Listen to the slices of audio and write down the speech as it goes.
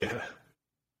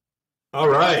All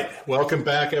right. Welcome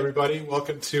back, everybody.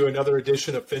 Welcome to another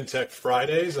edition of FinTech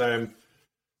Fridays. I'm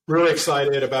really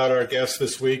excited about our guest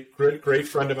this week. Great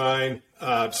friend of mine,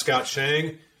 Scott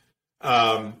Shang.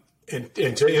 And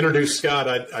to introduce Scott,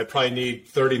 I probably need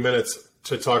 30 minutes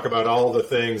to talk about all the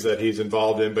things that he's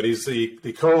involved in. But he's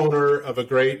the co-owner of a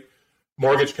great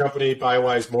mortgage company,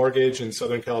 Bywise Mortgage in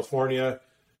Southern California.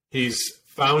 He's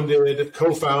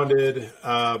co-founded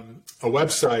a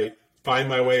website,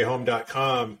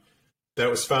 findmywayhome.com, that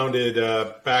was founded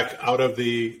back out of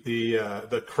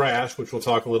the crash, which we'll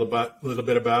talk a little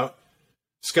bit about.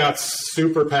 Scott's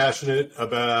super passionate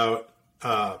about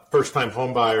first-time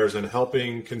home buyers and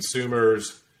helping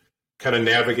consumers kind of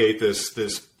navigate this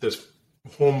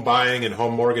home buying and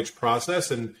home mortgage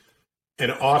process. And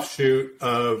an offshoot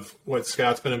of what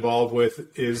Scott's been involved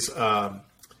with is the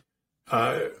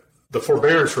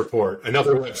Forbearance Report,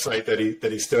 another website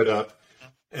that he stood up.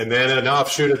 And then an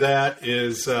offshoot of that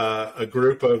is a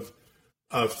group of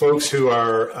folks who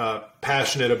are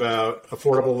passionate about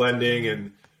affordable lending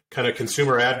and kind of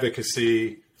consumer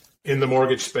advocacy in the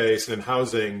mortgage space and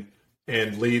housing,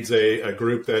 and leads a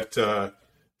group that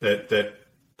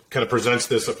kind of presents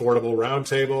this affordable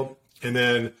roundtable. And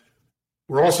then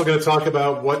we're also going to talk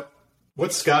about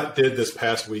what Scott did this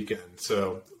past weekend.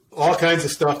 So all kinds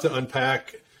of stuff to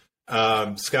unpack.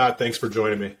 Scott, thanks for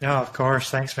joining me. No, of course.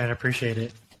 Thanks, man. I appreciate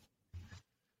it.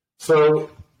 So,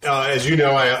 as you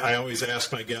know, I always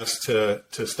ask my guests to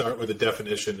start with a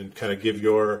definition and kind of give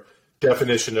your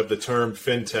definition of the term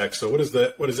fintech. So what does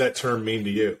that term mean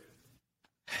to you?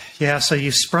 Yeah, so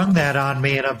you sprung that on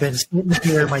me, and I've been sitting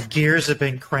here, my gears have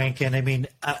been cranking. I mean,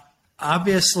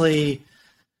 obviously,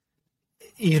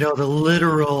 you know, the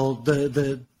literal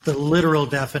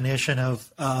definition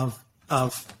of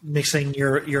mixing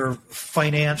your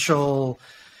financial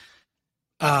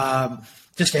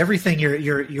just everything,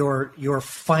 your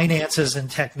finances and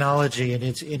technology, and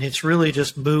it's really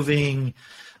just moving.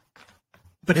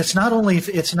 But it's not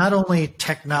only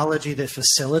technology that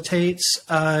facilitates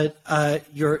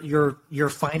your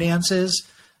finances,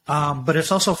 but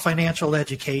it's also financial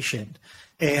education,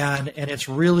 and it's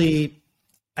really,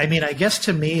 I mean, I guess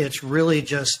to me, it's really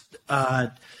just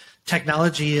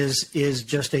technology is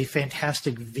just a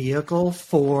fantastic vehicle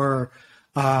for.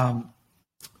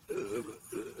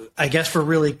 I guess for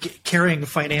really carrying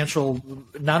financial,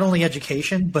 not only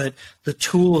education, but the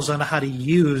tools on how to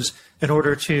use in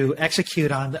order to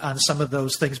execute on some of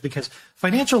those things, because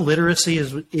financial literacy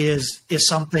is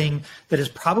something that is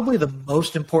probably the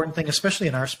most important thing, especially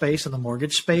in our space, in the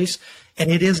mortgage space, and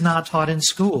it is not taught in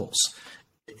schools.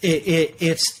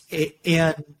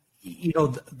 And you know,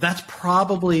 that's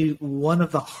probably one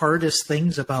of the hardest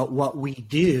things about what we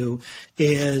do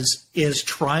is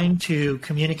trying to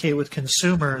communicate with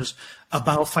consumers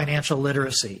about financial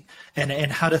literacy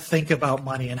and how to think about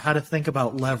money and how to think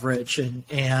about leverage and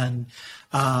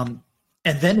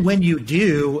then when you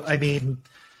do, I mean,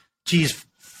 geez,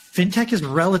 fintech is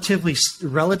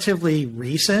relatively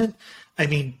recent. I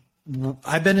mean,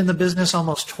 I've been in the business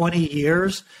almost 20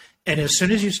 years. And as soon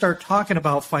as you start talking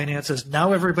about finances,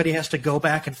 now everybody has to go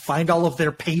back and find all of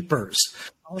their papers,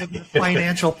 all of their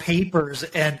financial papers,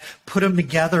 and put them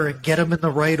together and get them in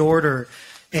the right order.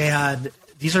 And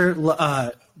these are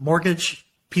mortgage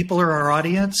people are our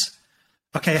audience.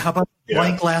 Okay, how about the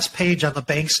blank last page on the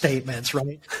bank statements,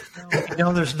 right? You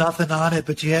know, there's nothing on it,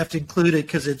 but you have to include it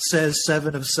because it says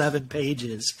 7 of 7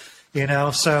 pages, you know,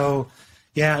 so...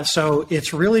 Yeah, so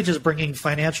it's really just bringing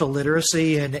financial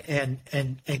literacy and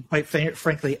quite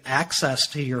frankly, access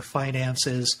to your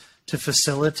finances to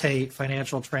facilitate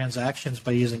financial transactions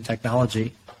by using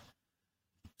technology.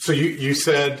 So you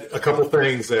said a couple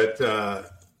things that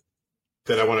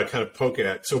I want to kind of poke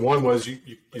at. So one was you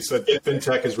said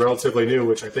fintech is relatively new,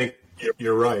 which I think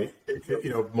you're right. You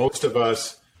know, most of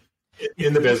us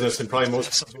in the business and probably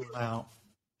most.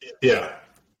 Yeah.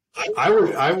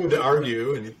 I would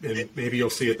argue, and maybe you'll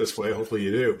see it this way, hopefully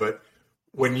you do, but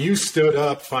when you stood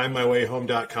up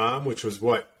findmywayhome.com, which was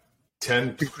what,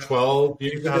 10, 12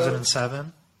 years ago?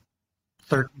 2007.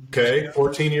 13. Okay,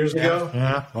 14 years ago?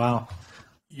 Yeah, wow.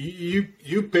 You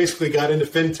basically got into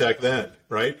fintech then,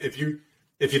 right? If you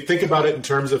think about it in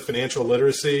terms of financial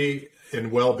literacy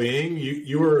and well-being,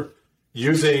 you were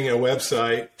using a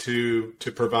website to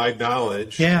provide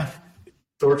knowledge. Yeah.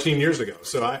 14 years ago.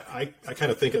 So I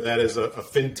kind of think of that as a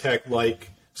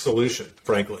fintech-like solution,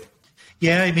 frankly.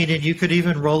 Yeah, I mean, and you could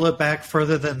even roll it back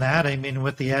further than that. I mean,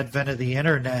 with the advent of the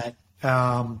internet,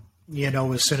 you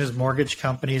know, as soon as mortgage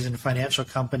companies and financial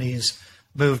companies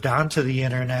moved onto the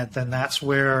internet, then that's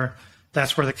where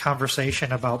the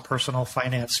conversation about personal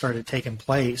finance started taking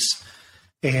place.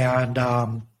 And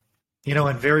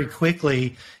And very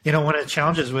quickly, one of the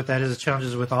challenges with that is the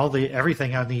challenges with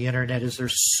everything on the internet is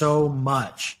there's so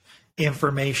much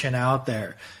information out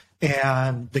there,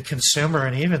 and the consumer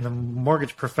and even the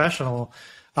mortgage professional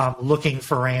looking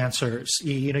for answers.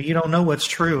 You don't know what's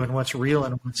true and what's real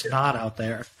and what's not out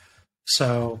there.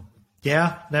 So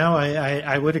yeah, no,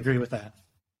 I would agree with that.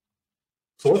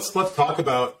 So let's talk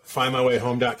about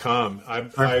findmywayhome.com.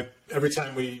 Every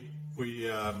time we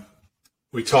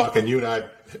talk, and you and I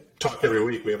talk every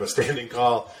week, we have a standing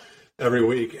call every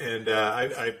week, and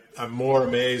I'm more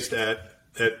amazed at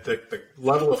the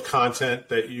level of content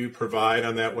that you provide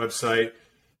on that website,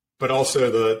 but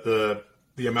also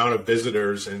the amount of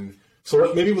visitors. And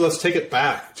so maybe let's take it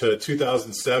back to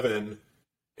 2007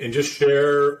 and just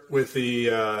share with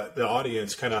the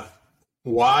audience kind of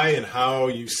why and how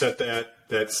you set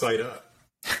that site up.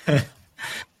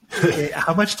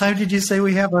 How much time did you say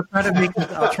we have? I'll try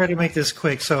to make this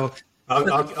quick. So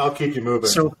I'll keep you moving.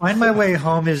 So Find My Way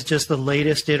Home is just the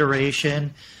latest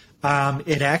iteration.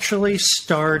 It actually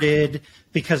started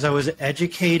because I was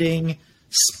educating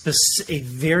a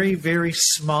very, very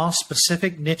small,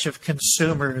 specific niche of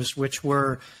consumers, which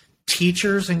were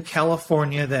teachers in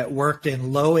California that worked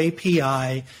in low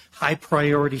API, high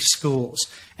priority schools.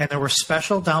 And there were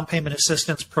special down payment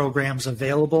assistance programs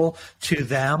available to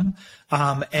them,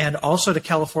 and also to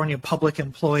California public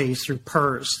employees through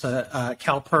PERS, the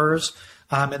CalPERS,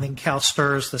 and then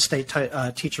CalSTRS, the state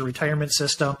teacher retirement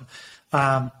system.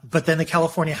 But then the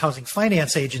California Housing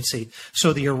Finance Agency.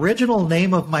 So the original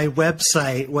name of my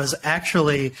website was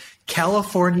actually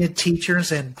California Teachers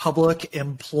and Public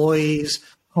Employees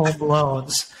Home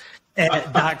Loans.com.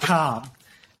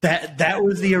 That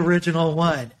was the original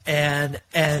one. And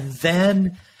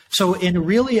then,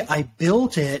 really I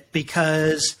built it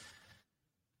because,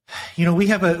 we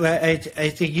have I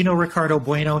think, Ricardo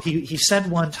Bueno, he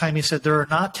said one time, he said, there are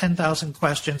not 10,000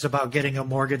 questions about getting a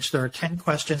mortgage. There are 10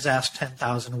 questions asked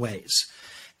 10,000 ways.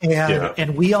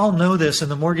 And we all know this in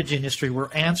the mortgage industry.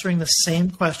 We're answering the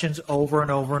same questions over and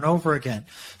over and over again.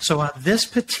 So on this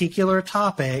particular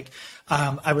topic,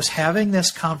 I was having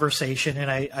this conversation, and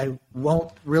I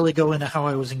won't really go into how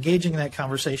I was engaging in that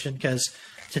conversation because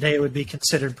today it would be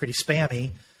considered pretty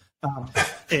spammy.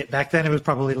 Back then it was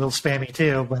probably a little spammy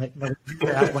too, but I don't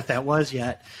know what that was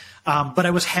yet. But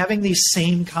I was having these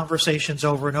same conversations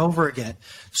over and over again.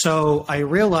 So I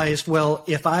realized, well,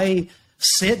 if I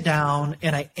sit down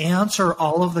and I answer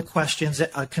all of the questions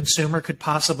that a consumer could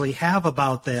possibly have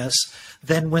about this,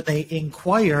 then when they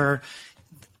inquire,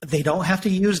 they don't have to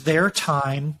use their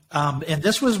time. And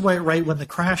this was right when the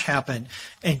crash happened.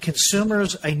 And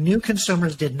I knew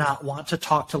consumers did not want to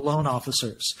talk to loan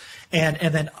officers. And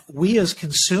then we as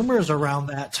consumers around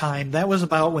that time, that was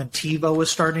about when TiVo was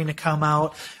starting to come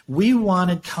out. We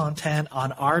wanted content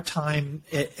on our time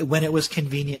when it was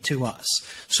convenient to us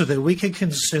so that we could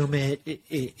consume it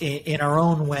in our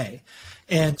own way.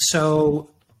 And so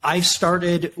I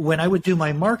started, when I would do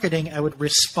my marketing, I would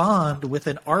respond with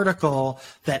an article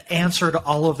that answered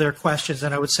all of their questions.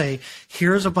 And I would say,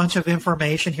 here's a bunch of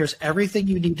information. Here's everything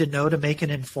you need to know to make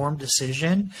an informed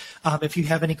decision. If you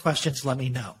have any questions, let me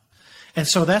know. And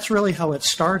so that's really how it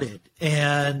started.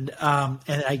 And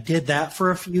I did that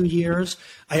for a few years.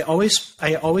 I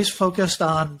always focused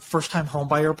on first-time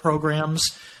homebuyer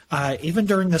programs. Even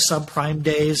during the subprime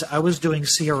days, I was doing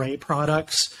CRA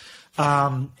products.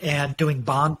 And doing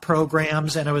bond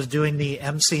programs, and I was doing the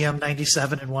MCM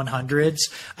 97 and 100s.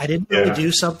 I didn't really do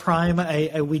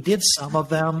subprime. We did some of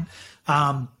them,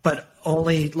 but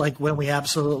only like when we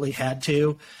absolutely had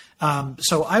to.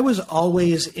 So I was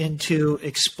always into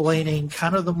explaining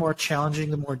kind of the more challenging,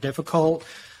 the more difficult.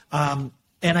 And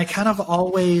I kind of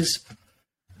always,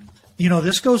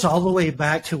 this goes all the way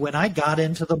back to when I got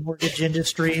into the mortgage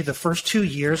industry. The first 2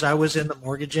 years I was in the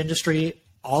mortgage industry,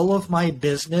 all of my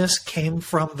business came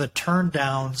from the turn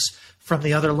downs from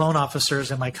the other loan officers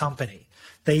in my company.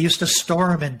 They used to store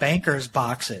them in bankers'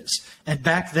 boxes. And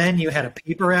back then you had a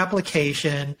paper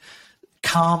application,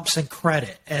 comps and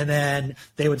credit. And then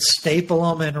they would staple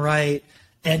them and write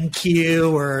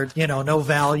NQ or, no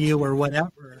value or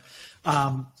whatever.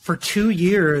 For 2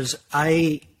 years,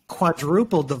 I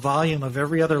quadrupled the volume of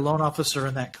every other loan officer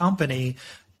in that company,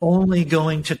 only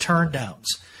going to turn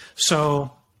downs.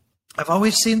 So I've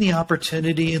always seen the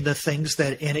opportunity in the things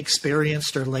that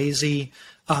inexperienced or lazy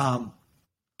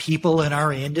people in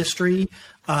our industry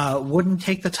wouldn't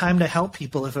take the time to help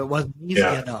people if it wasn't easy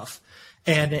enough.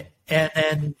 And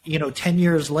 10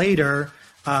 years later,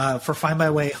 for Find My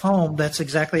Way Home, that's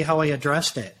exactly how I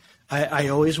addressed it. I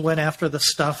always went after the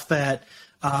stuff that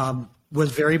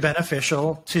was very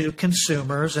beneficial to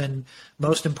consumers, and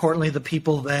most importantly, the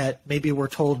people that maybe were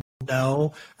told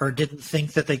know or didn't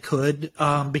think that they could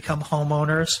become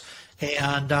homeowners.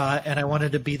 And I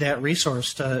wanted to be that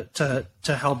resource to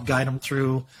help guide them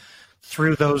through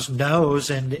those no's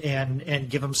and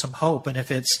give them some hope. And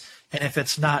if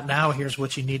it's not now, here's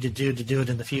what you need to do it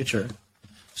in the future.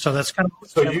 So that's kind of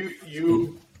so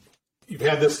you've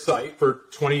had this site for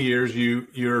 20 years.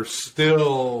 You're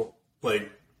still like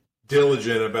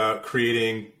diligent about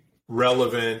creating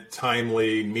relevant,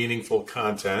 timely, meaningful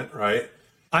content, right?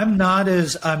 I'm not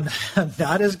as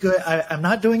good. I'm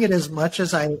not doing it as much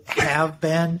as I have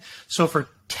been. So for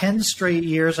 10 straight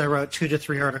years, I wrote 2 to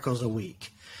 3 articles a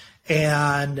week.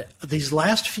 And these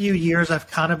last few years, I've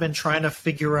kind of been trying to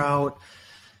figure out.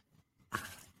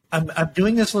 I'm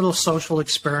doing this little social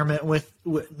experiment with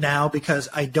now because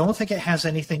I don't think it has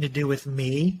anything to do with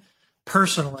me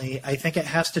personally. I think it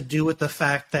has to do with the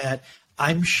fact that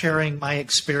I'm sharing my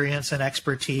experience and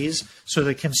expertise so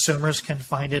that consumers can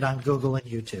find it on Google and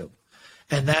YouTube.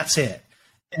 And that's it.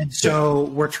 And so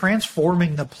we're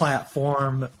transforming the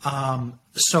platform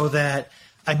so that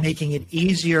I'm making it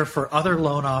easier for other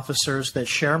loan officers that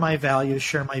share my values,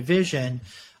 share my vision,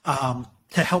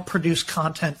 to help produce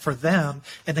content for them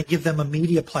and then give them a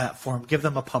media platform, give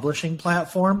them a publishing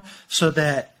platform so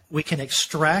that we can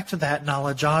extract that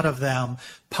knowledge out of them,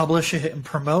 publish it and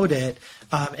promote it,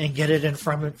 and get it in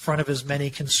front of as many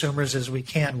consumers as we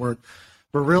can. We're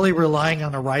really relying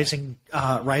on a rising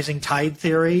tide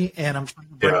theory, and I'm trying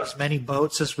to bring as many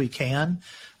boats as we can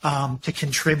to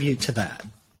contribute to that.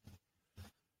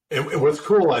 And what's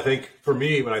cool, I think, for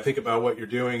me, when I think about what you're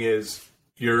doing is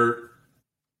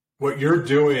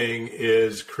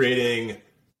creating.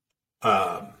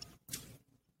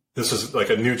 This is like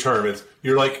a new term.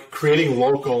 You're like creating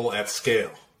local at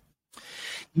scale.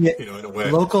 Yeah, in a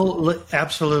way.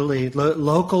 Absolutely.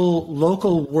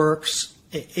 Local works.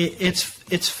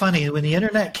 It's funny when the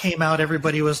internet came out,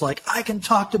 everybody was like, "I can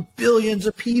talk to billions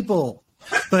of people,"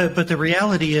 but the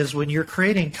reality is, when you're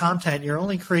creating content, you're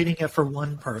only creating it for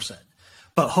one person.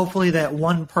 But hopefully, that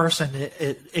one person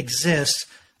it exists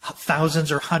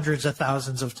thousands or hundreds of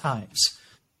thousands of times.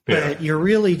 But you're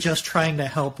really just trying to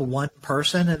help one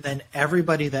person and then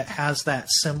everybody that has that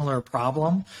similar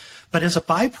problem. But as a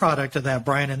byproduct of that,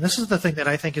 Brian, and this is the thing that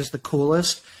I think is the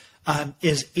coolest,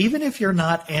 is even if you're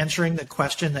not answering the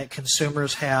question that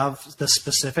consumers have, the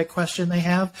specific question they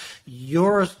have,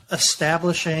 you're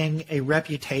establishing a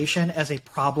reputation as a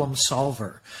problem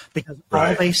solver because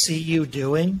all they see you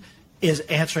doing is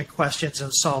answering questions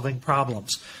and solving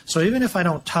problems. So even if I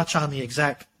don't touch on the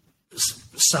exact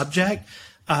subject,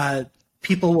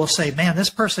 people will say, "Man,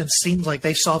 this person seems like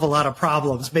they solve a lot of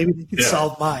problems. Maybe they can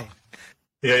solve mine."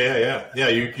 Yeah.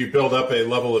 You build up a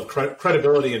level of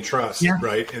credibility and trust,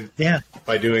 right? And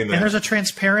by doing that, and there's a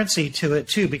transparency to it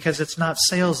too, because it's not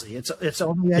salesy. It's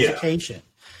only education.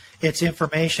 It's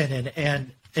information,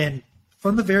 and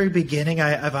from the very beginning,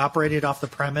 I've operated off the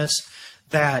premise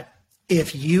that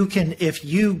if you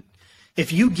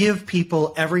give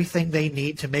people everything they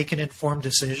need to make an informed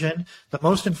decision, the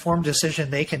most informed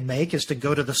decision they can make is to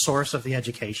go to the source of the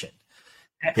education.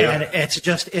 And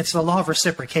it's the law of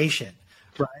reciprocation,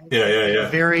 right? Yeah.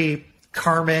 Very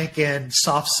karmic and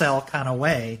soft sell kind of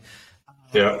way.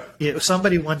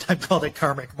 Somebody one time called it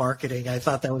karmic marketing. I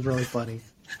thought that was really funny.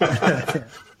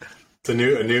 It's a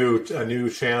new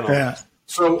channel. Yeah.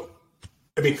 So,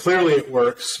 I mean, clearly it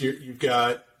works. You've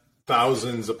got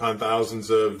thousands upon thousands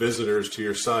of visitors to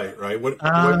your site, right? What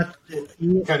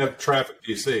kind of traffic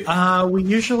do you see? We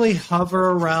usually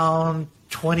hover around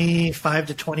 25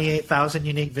 to 28,000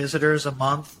 unique visitors a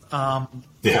month,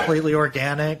 completely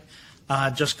organic,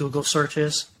 just Google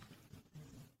searches.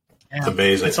 It's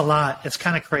amazing. It's a lot. It's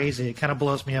kind of crazy. It kind of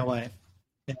blows me away.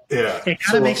 Yeah. It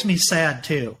kind of makes me sad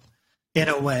too, in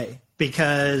a way,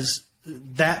 because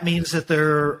that means that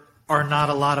there are not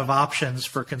a lot of options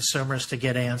for consumers to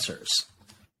get answers.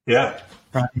 Yeah.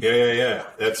 Right. Yeah.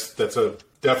 That's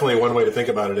definitely one way to think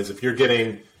about it is if you're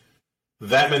getting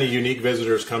that many unique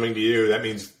visitors coming to you, that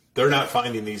means they're not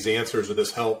finding these answers or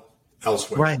this help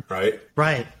elsewhere. Right.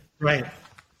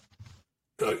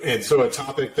 And so a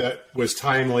topic that was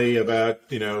timely about,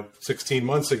 16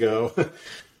 months ago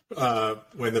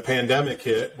when the pandemic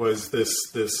hit was this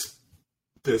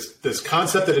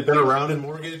concept that had been around in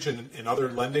mortgage and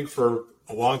other lending for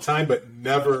a long time, but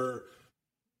never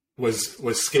was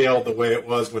scaled the way it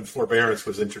was when forbearance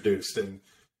was introduced. And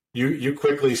you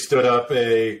quickly stood up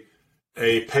a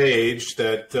page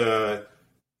that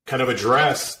kind of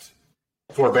addressed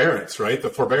forbearance, right? The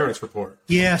forbearance report.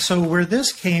 Yeah, so where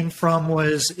this came from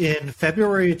was in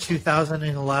February of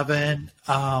 2011.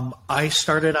 I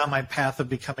started on my path of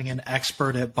becoming an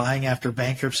expert at buying after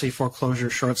bankruptcy, foreclosure,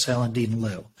 short sale, and deed in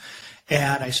lieu.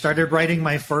 And I started writing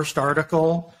my first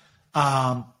article.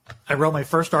 I wrote my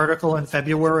first article in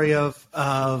February of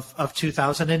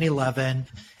 2011,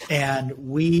 and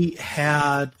we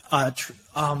had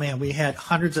we had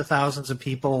hundreds of thousands of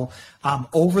people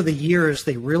over the years.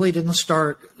 They really didn't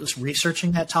start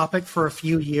researching that topic for a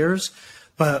few years,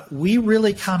 but we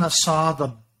really kind of saw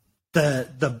the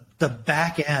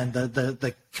back end,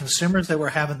 the consumers that were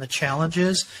having the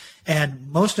challenges,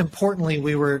 and most importantly,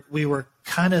 we were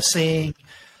kind of seeing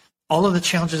all of the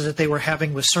challenges that they were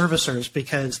having with servicers,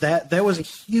 because that was a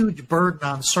huge burden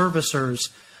on servicers.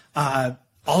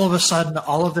 All of a sudden,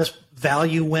 all of this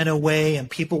value went away and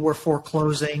people were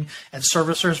foreclosing and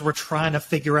servicers were trying to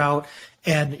figure out.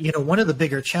 And, one of the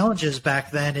bigger challenges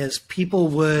back then is people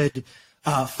would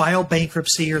file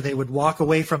bankruptcy or they would walk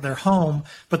away from their home,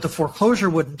 but the foreclosure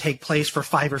wouldn't take place for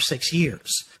 5 or 6 years.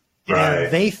 Right.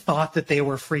 And they thought that they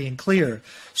were free and clear.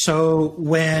 So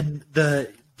when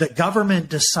the government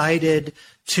decided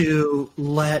to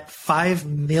let 5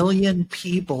 million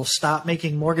people stop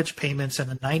making mortgage payments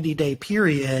in a 90-day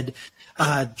period,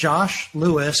 Josh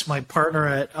Lewis, my partner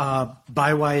at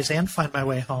Buywise and Find My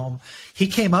Way Home, he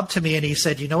came up to me and he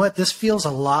said, "You know what? This feels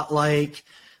a lot like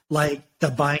the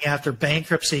buying after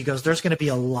bankruptcy." He goes, "There's going to be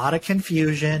a lot of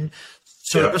confusion.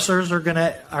 Servicers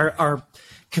are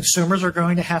consumers are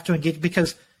going to have to engage,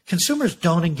 because consumers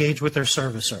don't engage with their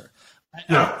servicer."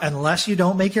 No. Unless you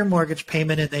don't make your mortgage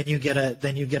payment, and then you get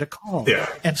a call. Yeah.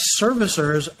 And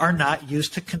servicers are not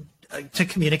used to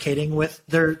communicating with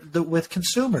with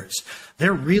consumers.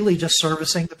 They're really just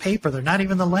servicing the paper. They're not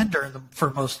even the lender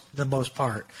for the most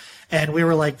part. And we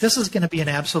were like, this is going to be an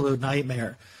absolute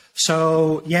nightmare.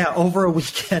 So yeah, over a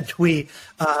weekend,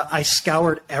 I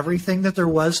scoured everything that there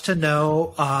was to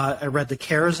know. I read the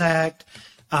CARES Act.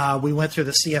 We went through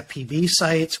the CFPB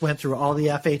sites, went through all the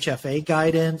FHFA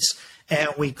guidance, and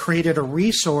we created a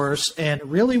resource. And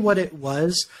really what it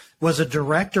was a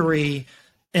directory.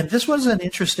 And this was an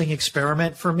interesting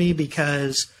experiment for me,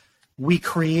 because we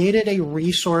created a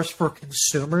resource for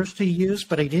consumers to use,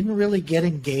 but I didn't really get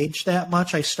engaged that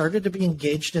much. I started to be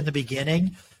engaged in the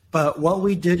beginning. But what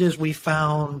we did is we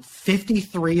found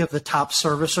 53 of the top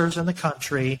servicers in the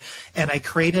country, and I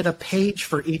created a page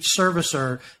for each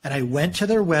servicer, and I went to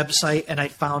their website and I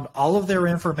found all of their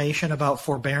information about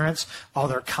forbearance, all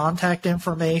their contact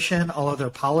information, all of their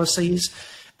policies.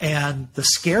 And the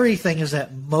scary thing is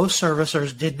that most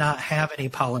servicers did not have any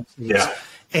policies. Yeah.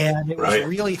 And it was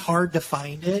really hard to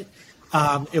find it.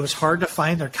 It was hard to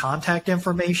find their contact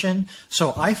information.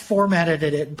 So I formatted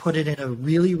it and put it in a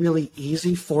really, really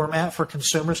easy format for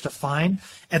consumers to find.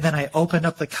 And then I opened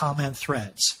up the comment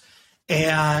threads.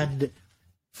 And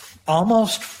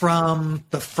almost from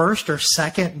the first or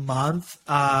second month,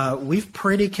 we've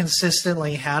pretty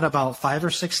consistently had about 5,000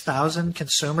 or 6,000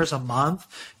 consumers a month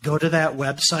go to that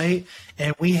website.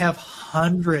 And we have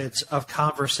hundreds of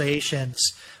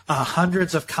conversations,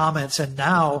 hundreds of comments. And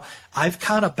now I've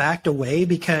kind of backed away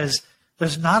because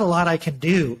there's not a lot I can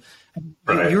do.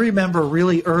 Right. You remember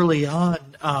really early on,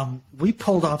 we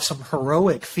pulled off some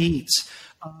heroic feats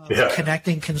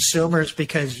connecting consumers,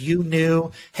 because you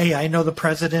knew, hey, I know the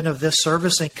president of this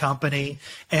servicing company,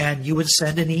 and you would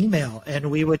send an email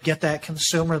and we would get that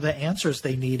consumer the answers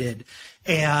they needed.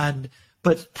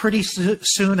 But pretty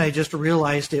soon I just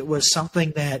realized it was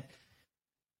something that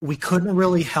we couldn't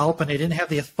really help, and I didn't have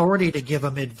the authority to give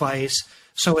them advice.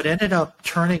 So it ended up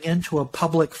turning into a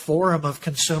public forum of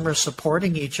consumers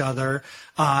supporting each other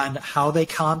on how they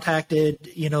contacted,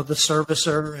 the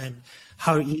servicer, and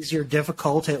how easy or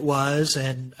difficult it was.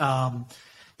 And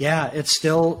it's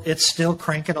still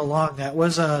cranking along. That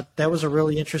was a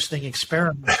really interesting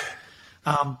experiment.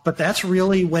 But that's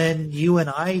really when you and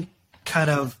I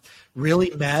kind of really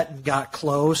met and got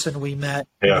close, and we met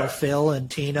Phil and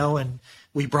Tino, and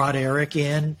we brought Eric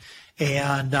in,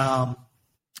 and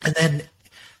then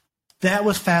that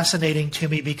was fascinating to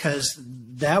me, because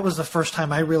that was the first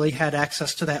time I really had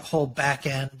access to that whole back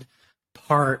end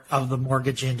part of the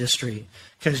mortgage industry,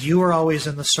 because you were always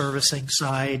in the servicing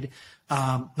side,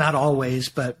 not always,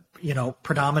 but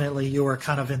predominantly you were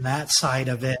kind of in that side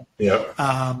of it. Yep.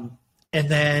 And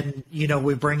then,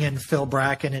 we bring in Phil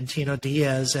Bracken and Tino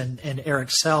Diaz and Eric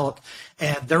Selk,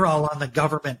 and they're all on the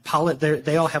government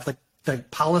they all have the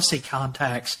policy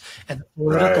contacts and the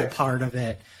political part of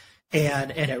it.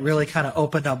 And it really kind of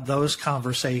opened up those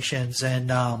conversations. And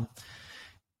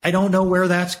I don't know where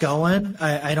that's going.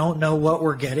 I don't know what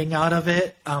we're getting out of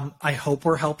it. I hope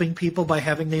we're helping people by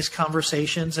having these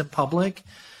conversations in public.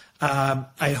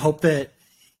 I hope that,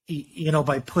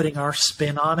 by putting our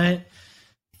spin on it,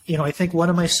 I think one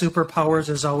of my superpowers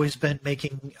has always been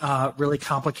making really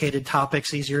complicated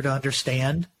topics easier to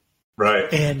understand.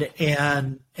 Right.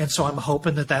 And so I'm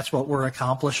hoping that that's what we're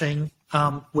accomplishing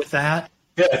with that.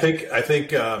 Yeah, I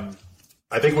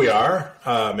think we are,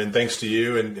 and thanks to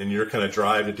you and your kind of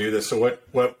drive to do this. So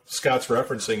what Scott's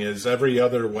referencing is every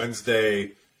other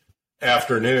Wednesday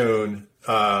afternoon,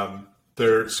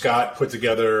 Scott put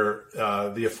together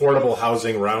the Affordable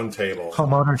Housing Roundtable.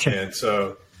 Home ownership. And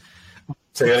so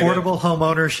affordable home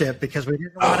ownership, because we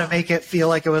didn't want to make it feel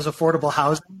like it was affordable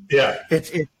housing. Yeah.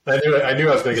 I knew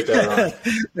I was going to get that wrong.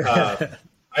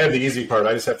 I have the easy part.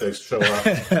 I just have to show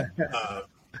up.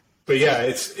 But yeah,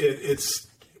 it's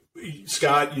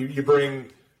Scott, you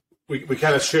bring, we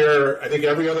kind of share, I think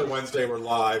every other Wednesday we're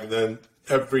live, and then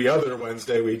every other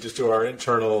Wednesday we just do our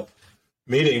internal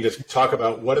meeting to talk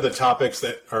about what are the topics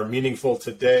that are meaningful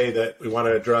today that we want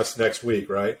to address next week,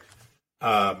 right?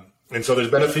 And so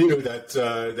there's been a few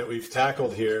that we've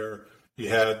tackled here. You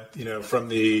had, from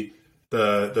the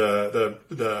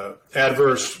adverse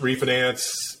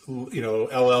refinance,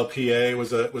 LLPA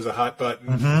was a hot button.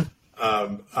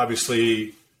 Mm-hmm.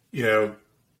 Obviously,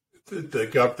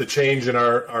 the change in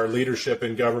our leadership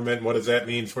in government. What does that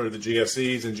mean for the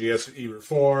GSEs and GSE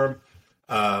reform?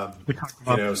 We talked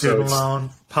about student loan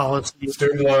policy,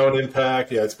 student loan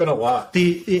impact. Yeah, it's been a lot.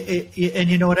 And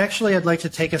you know what? Actually, I'd like to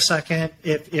take a second.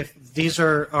 If these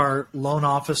are our loan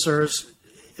officers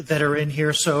that are in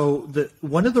here, so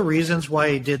one of the reasons why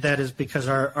I did that is because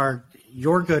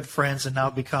your good friends and now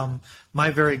become my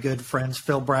very good friends,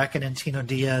 Phil Bracken and Tino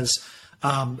Diaz,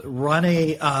 run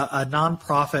a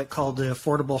nonprofit called the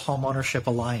Affordable Homeownership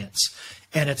Alliance,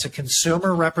 and it's a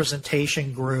consumer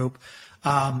representation group.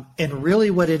 And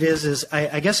really, what it is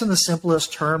I guess in the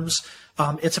simplest terms,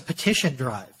 it's a petition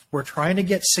drive. We're trying to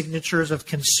get signatures of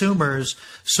consumers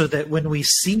so that when we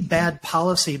see bad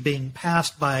policy being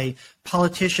passed by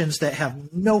politicians that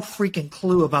have no freaking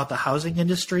clue about the housing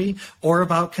industry or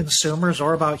about consumers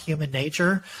or about human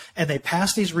nature, and they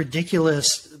pass these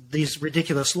ridiculous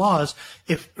laws,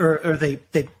 they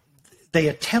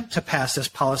attempt to pass this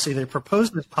policy, they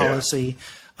propose this policy.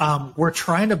 Yeah. We're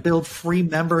trying to build free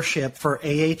membership for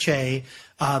AHA.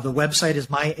 The website is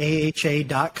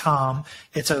myaha.com.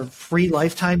 It's a free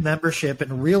lifetime membership.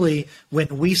 And really,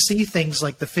 when we see things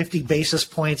like the 50 basis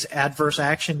points adverse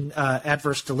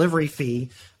delivery fee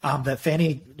that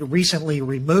Fannie recently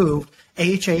removed,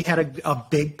 AHA had a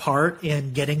big part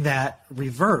in getting that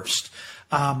reversed.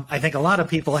 I think a lot of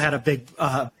people had a big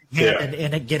hand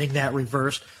in getting that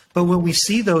reversed. But when we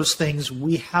see those things,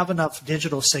 we have enough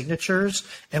digital signatures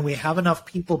and we have enough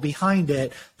people behind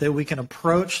it that we can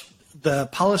approach the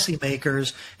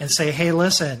policymakers and say, hey,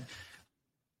 listen,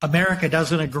 America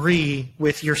doesn't agree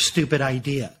with your stupid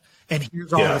idea. And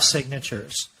here's all the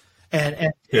signatures.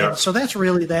 And so that's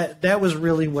really that was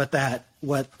really what that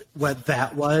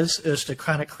was, is to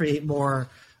kind of create more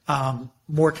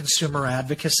consumer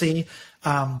advocacy,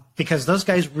 because those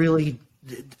guys really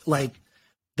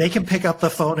they can pick up the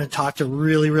phone and talk to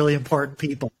really, really important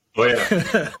people. Oh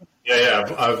yeah,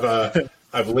 yeah.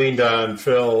 I've leaned on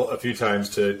Phil a few times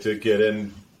to get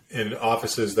in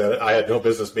offices that I had no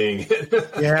business being in.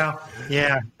 Yeah.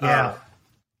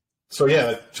 So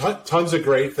yeah, tons of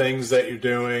great things that you're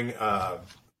doing. I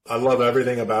love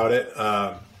everything about it.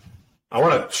 I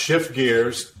want to shift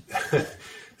gears.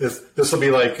 This will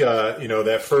be like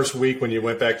that first week when you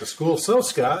went back to school. So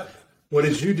Scott, what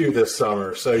did you do this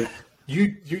summer? So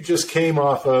you just came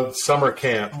off of summer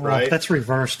camp, right? That's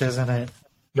reversed, isn't it?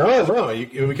 No,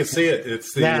 we can see it.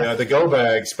 It's the Go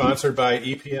Bag, sponsored by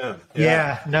EPM.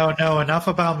 No, enough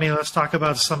about me. Let's talk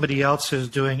about somebody else who's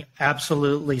doing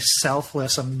absolutely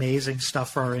selfless, amazing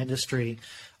stuff for our industry.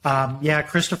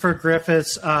 Christopher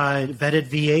Griffiths, Vetted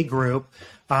VA Group.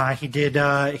 He did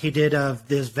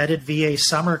this Vetted VA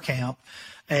summer camp,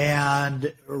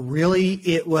 and really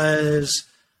it was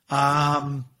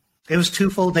 2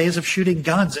 full days of shooting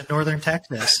guns in northern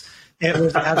Texas. It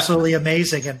was absolutely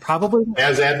amazing, and probably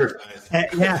as advertised.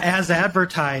 As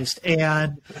advertised.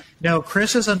 And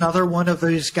Chris is another one of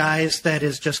those guys that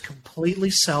is just completely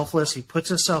selfless. He puts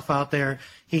himself out there.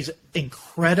 He's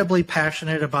incredibly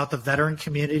passionate about the veteran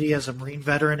community as a Marine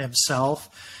veteran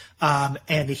himself.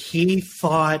 And he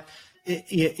thought,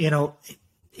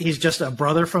 he's just a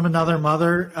brother from another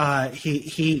mother.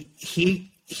 He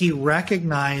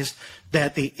recognized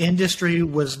that the industry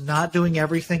was not doing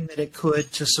everything that it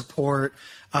could to support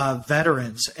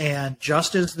veterans. And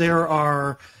just as there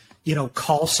are,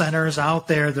 call centers out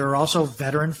there. There are also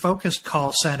veteran-focused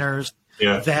call centers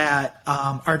that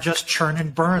are just churn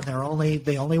and burn.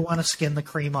 They only want to skim the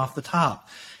cream off the top.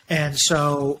 And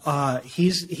so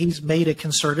he's made a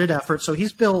concerted effort. So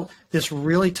he's built this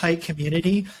really tight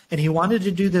community, and he wanted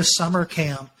to do this summer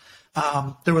camp.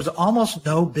 There was almost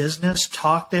no business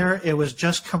talk there. It was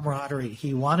just camaraderie.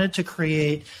 He wanted to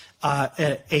create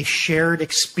a shared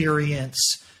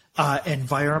experience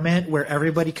environment where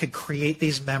everybody could create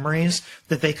these memories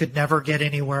that they could never get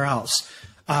anywhere else.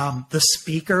 The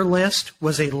speaker list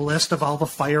was a list of all the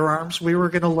firearms we were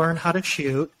going to learn how to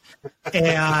shoot.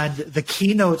 And the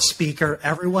keynote speaker,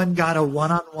 everyone got a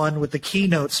one-on-one with the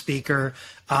keynote speaker,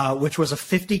 which was a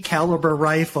 50 caliber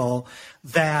rifle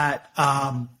that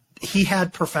he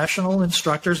had professional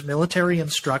instructors, military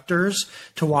instructors,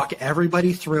 to walk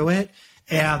everybody through it.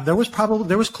 And there was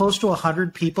close to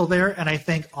 100 people there, and I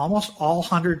think almost all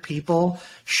 100 people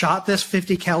shot this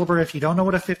 50 caliber. If you don't know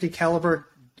what a 50 caliber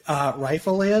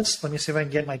rifle is, let me see if I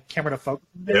can get my camera to focus.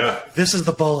 Yeah. This is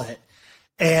the bullet,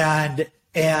 and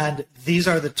these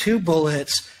are the two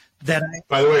bullets that.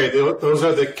 By the way, those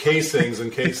are the casings in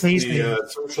case the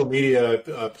social media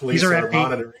police are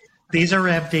monitoring. These are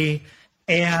empty.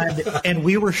 And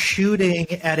we were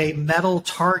shooting at a metal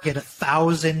target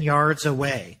 1,000 yards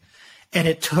away. And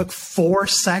it took 4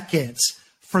 seconds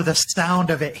for the sound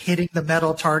of it hitting the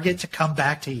metal target to come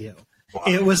back to you. Wow.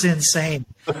 It was insane.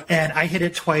 And I hit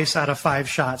it twice out of 5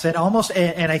 shots. And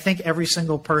I think every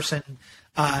single person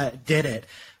did it.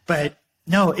 But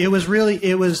no, it was really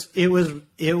cool.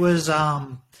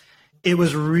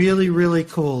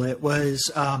 It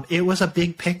was a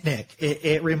big picnic.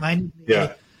 It reminded me.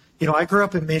 Yeah. I grew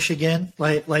up in Michigan,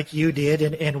 like you did,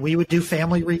 and we would do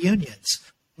family reunions.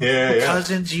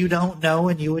 Cousins you don't know,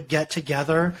 and you would get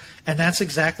together, and that's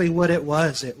exactly what it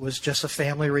was. It was just a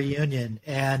family reunion,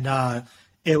 and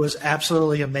it was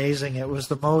absolutely amazing. It was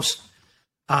the most.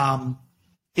 I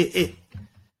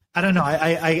don't know.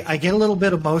 I get a little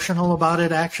bit emotional about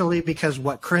it, actually, because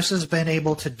what Chris has been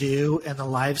able to do and the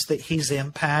lives that he's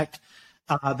impacted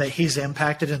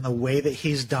in the way that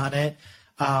he's done it.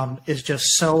 Is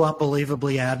just so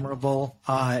unbelievably admirable.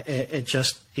 He's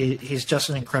just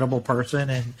an incredible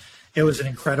person, and it was an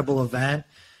incredible event.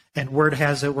 And word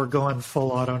has it we're going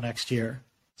full auto next year.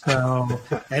 So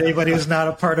anybody who's not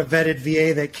a part of Vetted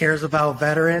VA that cares about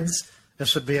veterans,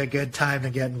 this would be a good time to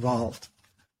get involved.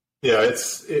 Yeah,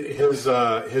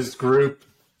 his group,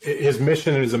 his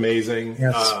mission is amazing.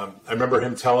 Yes. I remember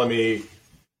him telling me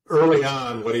early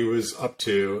on what he was up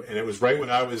to, and it was right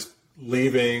when I was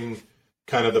leaving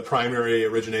kind of the primary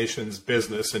originations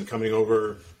business and coming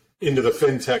over into the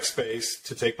fintech space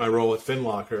to take my role at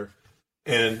FinLocker.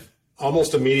 And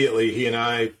almost immediately, he and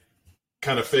I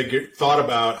kind of thought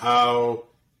about how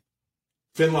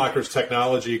FinLocker's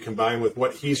technology combined with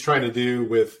what he's trying to do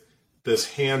with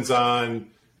this hands-on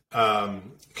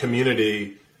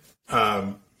community.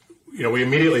 We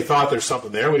immediately thought there's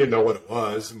something there. We didn't know what it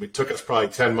was, and it took us probably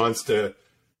 10 months to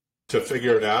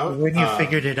figure it out. When you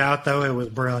figured it out, though, it was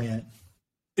brilliant.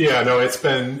 Yeah, no, it's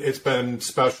been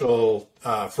special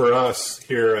for us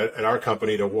here at our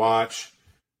company to watch.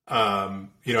 I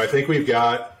think we've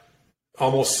got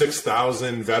almost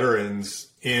 6,000 veterans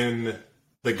in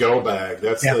the Go Bag.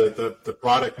 That's the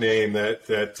product name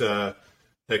that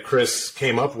Chris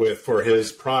came up with for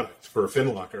his product for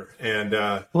FinLocker. And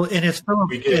and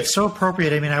it's so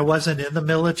appropriate. I mean, I wasn't in the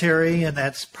military, and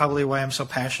that's probably why I'm so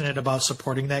passionate about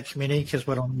supporting that community, because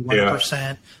only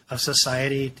 1% of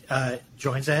society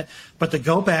joins that. But the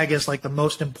Go Bag is like the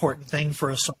most important thing for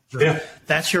a soldier. Yeah.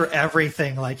 That's your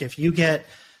everything. Like if you get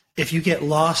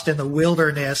lost in the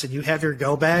wilderness and you have your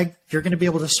Go Bag, you're going to be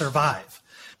able to survive.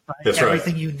 Right? That's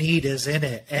Everything right. you need is in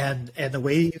it, and the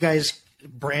way you guys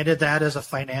branded that as a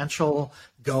financial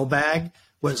Go Bag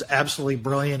was absolutely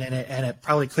brilliant, and it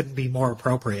probably couldn't be more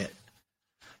appropriate.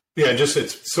 Yeah,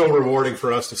 it's so rewarding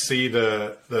for us to see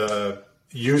the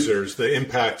users, the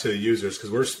impact to the users,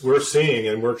 because we're seeing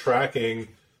and we're tracking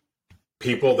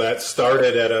people that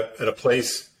started at a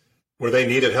place where they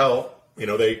needed help.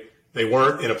 They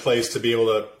weren't in a place to be able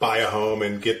to buy a home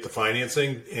and get the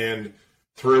financing, and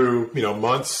through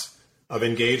months of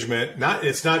engagement.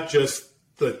 It's not just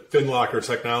the FinLocker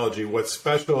technology. What's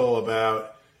special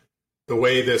about the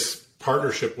way this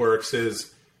partnership works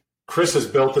is Chris has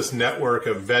built this network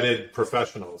of vetted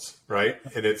professionals, right?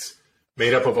 And it's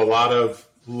made up of a lot of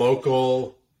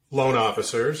local loan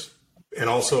officers and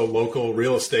also local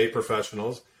real estate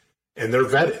professionals, and they're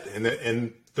vetted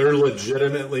and they're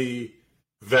legitimately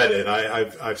vetted.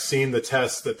 I've seen the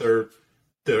tests that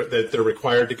they're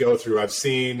required to go through. I've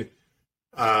seen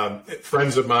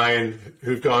friends of mine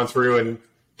who've gone through and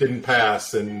didn't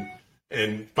pass and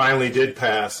finally did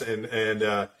pass.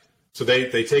 So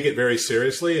they take it very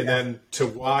seriously. And then to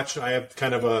watch, I have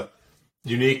kind of a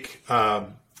unique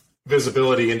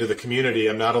visibility into the community.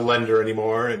 I'm not a lender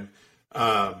anymore. And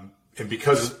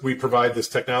because we provide this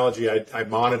technology, I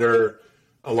monitor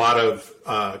a lot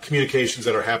of communications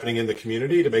that are happening in the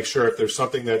community to make sure if there's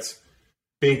something that's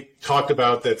being talked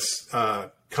about that's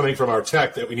coming from our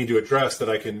tech that we need to address, that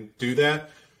I can do that.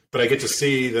 But I get to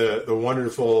see the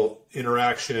wonderful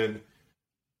interaction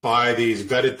by these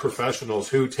vetted professionals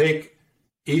who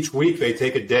each week they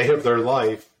take a day of their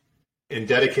life and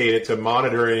dedicate it to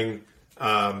monitoring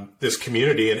this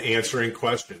community and answering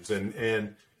questions.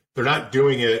 And they're not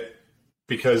doing it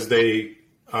because they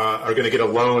are going to get a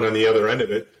loan on the other end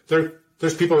of it.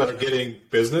 There's people that are getting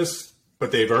business,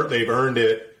 but they've earned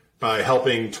it by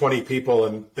helping 20 people,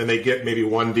 and then they get maybe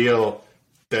one deal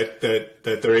that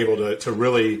they're able to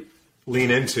really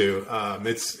lean into.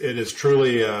 It is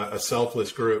truly a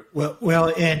selfless group.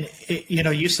 Well, and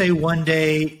you say one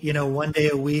day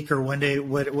a week or one day,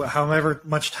 however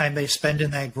much time they spend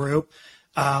in that group.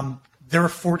 There are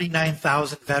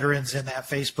 49,000 veterans in that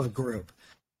Facebook group.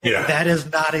 Yeah, that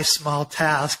is not a small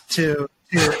task to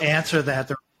answer that.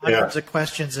 There are hundreds of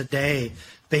questions a day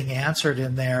being answered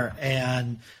in there,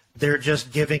 and they're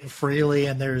just giving freely,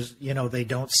 and there's, they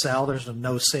don't sell. There's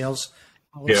no sales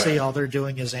policy. All they're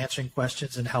doing is answering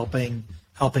questions and helping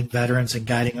veterans and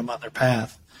guiding them on their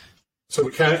path.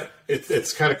 So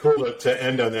it's kind of cool to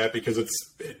end on that, because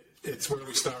it's where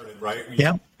we started, right?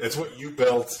 Yep. That's what you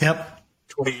built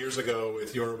 20 years ago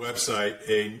with your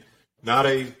website, not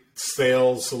a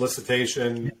sales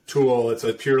solicitation tool. It's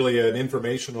purely an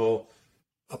informational,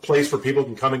 a place where people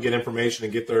can come and get information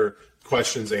and get their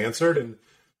questions answered. And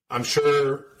I'm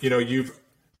sure, you've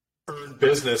earned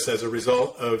business as a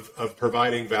result of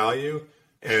providing value.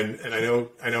 And I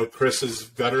know Chris's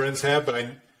veterans have, but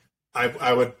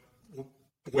I would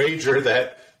wager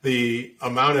that the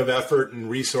amount of effort and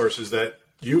resources that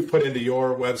you've put into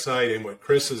your website and what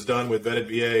Chris has done with Vetted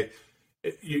VA,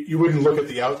 you wouldn't look at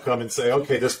the outcome and say,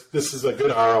 okay, this is a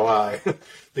good ROI.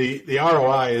 The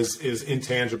ROI is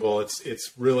intangible.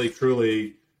 It's really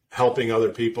truly helping other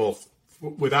people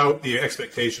without the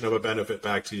expectation of a benefit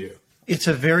back to you. It's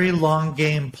a very long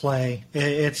game play.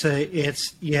 It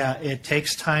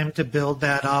takes time to build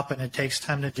that up, and it takes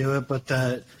time to do it. But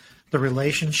the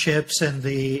relationships and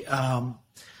the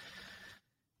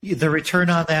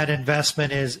return on that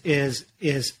investment is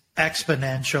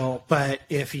exponential. But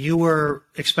if you were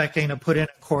expecting to put in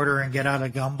a quarter and get out a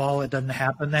gumball, it doesn't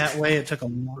happen that way. It took a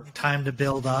long time to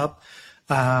build up,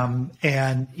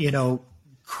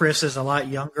 Chris is a lot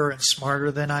younger and smarter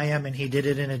than I am, and he did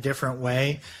it in a different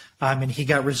way. And he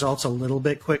got results a little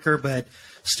bit quicker, but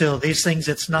still, these things,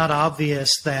 it's not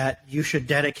obvious that you should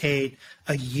dedicate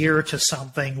a year to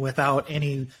something without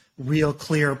any real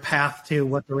clear path to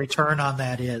what the return on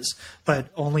that is, but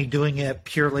only doing it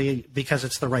purely because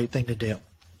it's the right thing to do.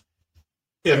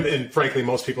 Yeah, and frankly,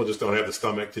 most people just don't have the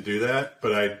stomach to do that.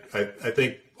 But I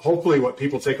think hopefully what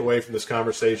people take away from this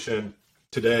conversation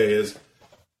today is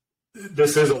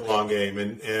this is a long game,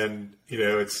 and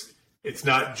it's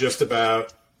not just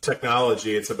about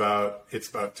technology. It's about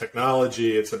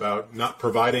technology. It's about not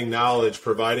providing knowledge,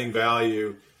 providing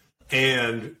value,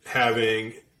 and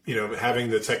having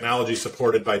the technology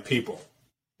supported by people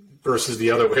versus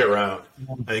the other way around.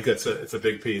 I think it's a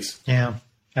big piece. Yeah,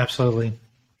 absolutely.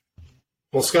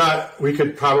 Well, Scott, we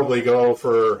could probably go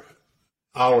for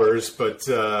hours, but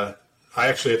I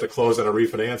actually have to close on a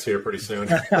refinance here pretty soon.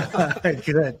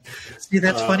 Good. See,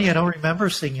 that's funny. I don't remember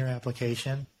seeing your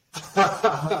application.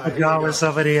 I got with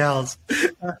somebody else.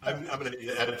 I'm going to need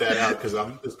to edit that out because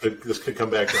this could come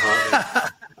back to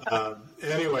haunt me.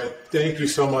 Anyway, thank you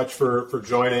so much for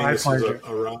joining. This is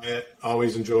a riot.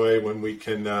 Always enjoy when we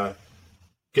can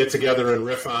get together and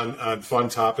riff on fun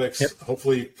topics. Yep.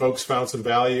 Hopefully, folks found some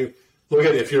value. Look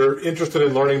at, if you're interested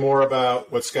in learning more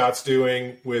about what Scott's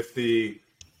doing with the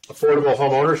Affordable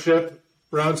Home Ownership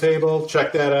Roundtable,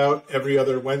 check that out every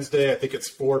other Wednesday. I think it's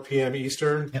 4 p.m.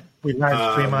 Eastern. Yep. We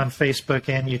live stream on Facebook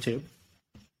and YouTube.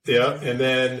 Yeah, and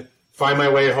then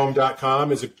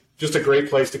findmywayhome.com is just a great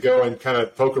place to go and kind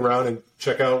of poke around and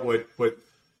check out what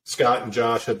Scott and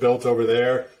Josh have built over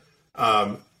there.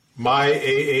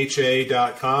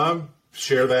 Myaha.com,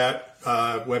 share that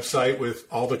website with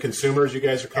all the consumers you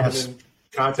guys are coming in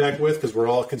contact with, because we're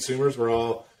all consumers.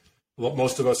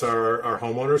 Most of us are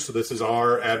homeowners, so this is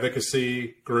our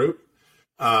advocacy group.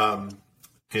 And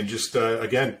just,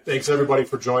 again, thanks everybody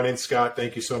for joining. Scott,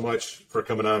 thank you so much for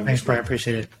coming on. Thanks, Brian.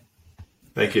 Appreciate it.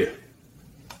 Thank you.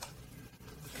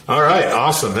 All right.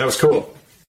 Awesome. That was cool.